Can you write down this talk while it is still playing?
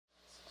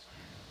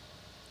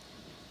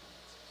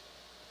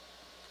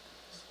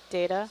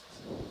Data.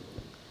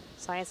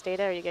 Science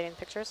data, are you getting the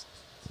pictures?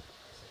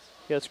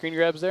 You got screen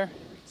grabs there?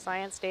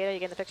 Science data, are you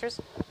getting the pictures?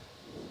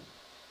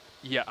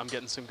 Yeah, I'm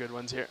getting some good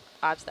ones here.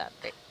 Odds that,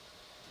 great.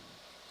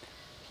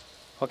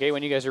 Okay,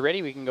 when you guys are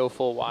ready, we can go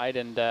full wide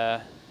and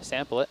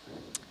sample it.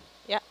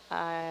 Yeah,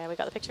 we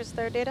got the pictures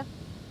there, data?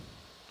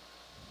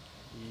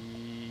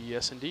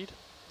 Yes, indeed.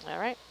 All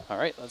right. All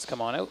right, let's come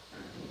on out.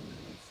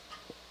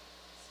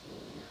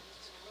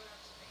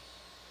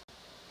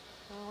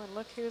 Oh, and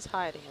look who's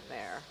hiding in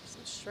there.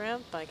 Some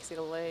shrimp. I can see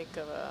the leg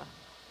of a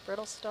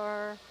brittle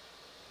star.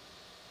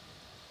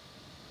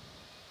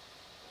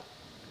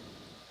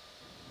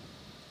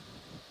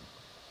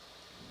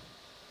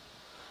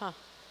 Huh,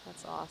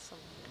 that's awesome.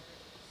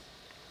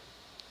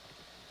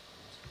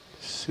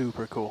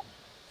 Super cool.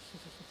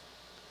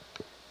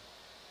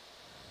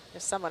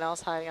 There's someone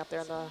else hiding up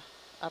there in the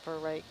upper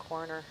right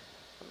corner.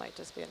 It might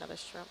just be another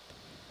shrimp.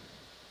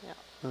 Yeah.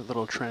 The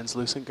little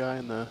translucent guy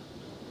in the...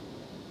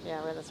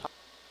 Yeah, we're in the top.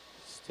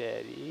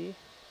 Steady.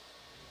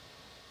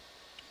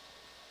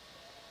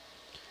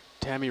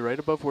 Tammy, right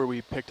above where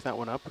we picked that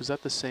one up, was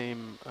that the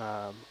same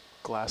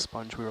glass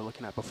sponge we were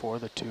looking at before,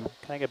 the two?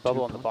 Can I get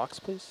bubble in the box,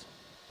 please?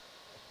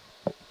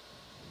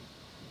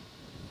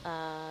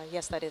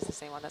 Yes, that is the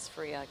same one. That's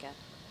Freya again.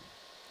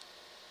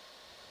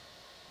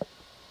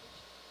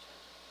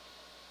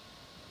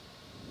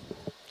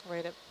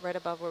 Right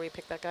above where we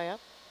picked that guy up?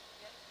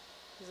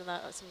 Isn't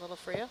that some little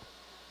Freya?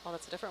 Oh,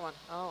 that's a different one.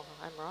 Oh,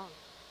 I'm wrong.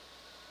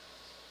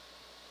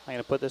 I'm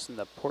going to put this in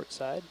the port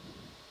side.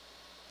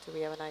 Do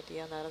we have an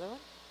ID on that other one?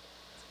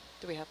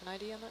 Do we have an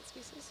ID on that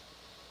species?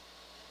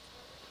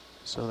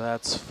 So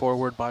that's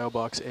forward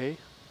biobox A.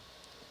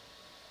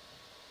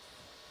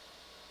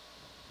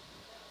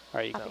 All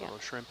right, you That got little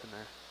shrimp in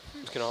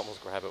there. You can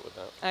almost grab it with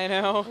that. I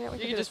know. Yeah, we you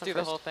can can just this do one the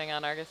first. whole thing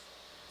on Argus,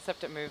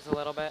 except it moves a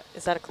little bit.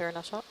 Is that a clear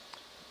enough shot?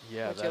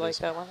 Yeah, Would you like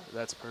that one?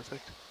 That's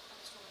perfect.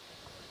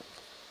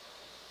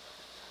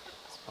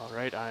 All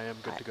right, I am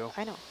good to go.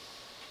 I know.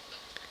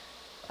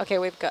 Okay,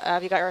 we've got.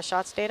 Have you got our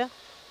shots data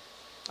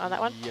on that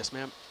one? Yes,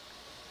 ma'am.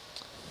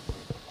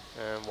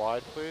 And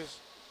wide, please.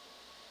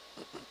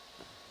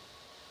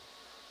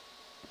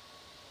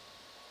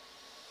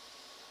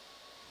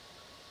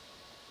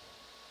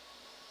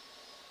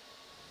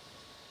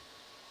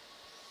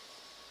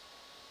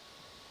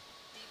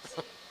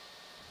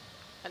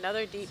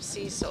 Another deep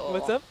sea soul.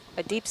 What's up?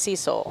 A deep sea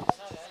soul.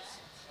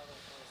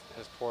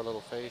 His poor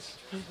little face.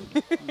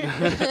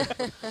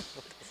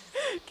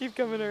 Keep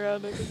coming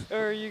around.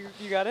 Or you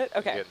got it?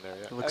 Okay. Getting there,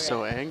 yeah. It looks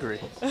so angry.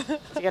 Did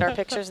you get our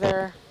pictures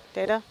there,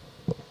 Data?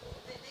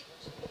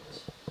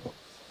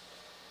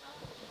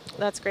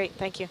 That's great.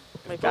 Thank you.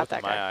 We've got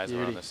that My guy. eyes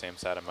were on the same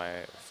side of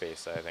my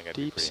face. I think I'd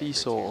be Deep pretty sea angry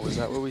soul, too. is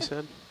that what we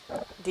said?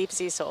 Deep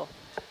sea soul.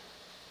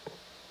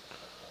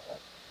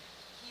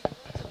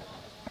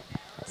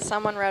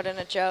 Someone wrote in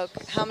a joke,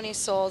 how many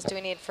souls do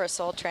we need for a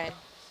soul train?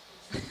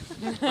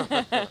 Is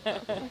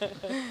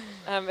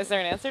there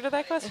an answer to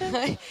that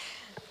question?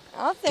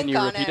 I'll think Can you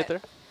on repeat it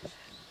there?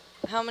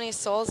 How many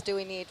souls do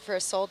we need for a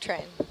soul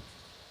train?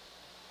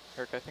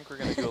 Eric, I think we're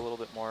going to do a little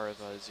bit more of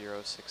a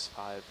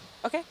 065.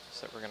 Okay.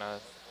 So we're going to,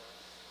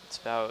 it's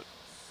about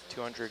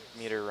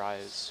 200-meter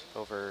rise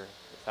over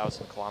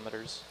 1,000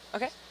 kilometers.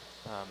 Okay.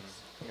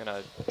 I'm going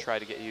to try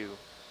to get you.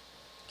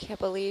 Can't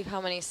believe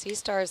how many sea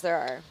stars there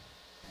are.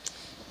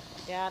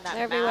 Yeah, and that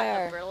They're mat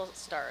everywhere. of brittle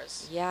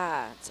stars.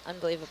 Yeah, it's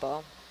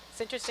unbelievable.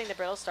 It's interesting the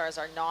brittle stars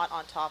are not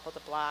on top of the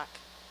black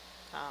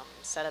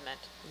sediment,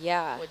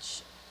 Yeah.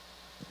 which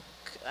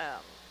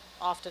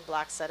often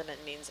black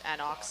sediment means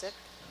anoxic.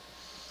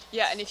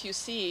 Yeah, and if you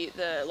see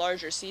the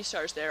larger sea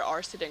stars there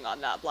are sitting on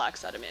that black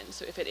sediment,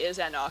 so if it is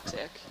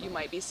anoxic, you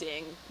might be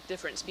seeing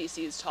different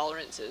species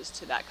tolerances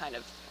to that kind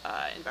of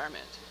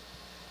environment.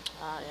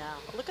 Yeah.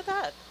 Look at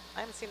that. I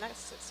haven't seen that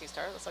sea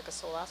star. It looks like a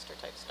Solaster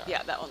type star.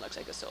 Yeah, that one looks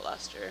like a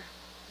Solaster.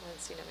 I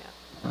haven't seen him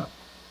yet.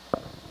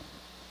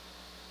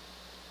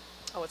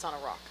 Oh, it's on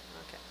a rock.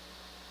 Okay.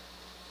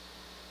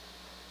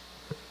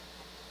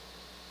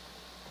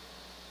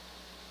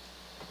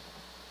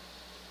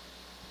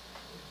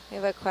 We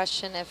have a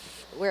question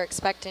if we're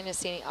expecting to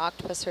see any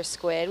octopus or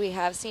squid. We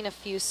have seen a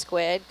few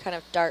squid kind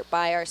of dart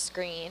by our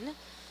screen,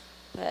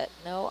 but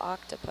no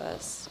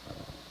octopus.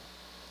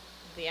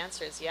 The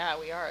answer is yeah,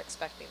 we are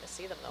expecting to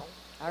see them though.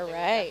 All We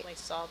right. definitely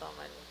saw them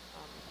in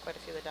quite a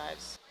few of the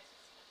dives.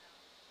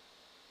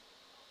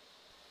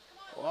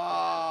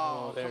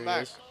 Wow, Oh, there come he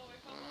back. is.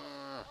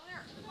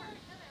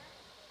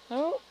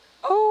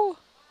 Oh,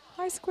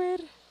 hi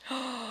squid.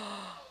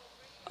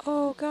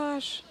 Oh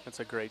gosh. That's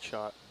a great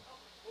shot.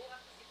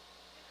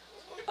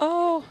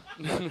 Oh.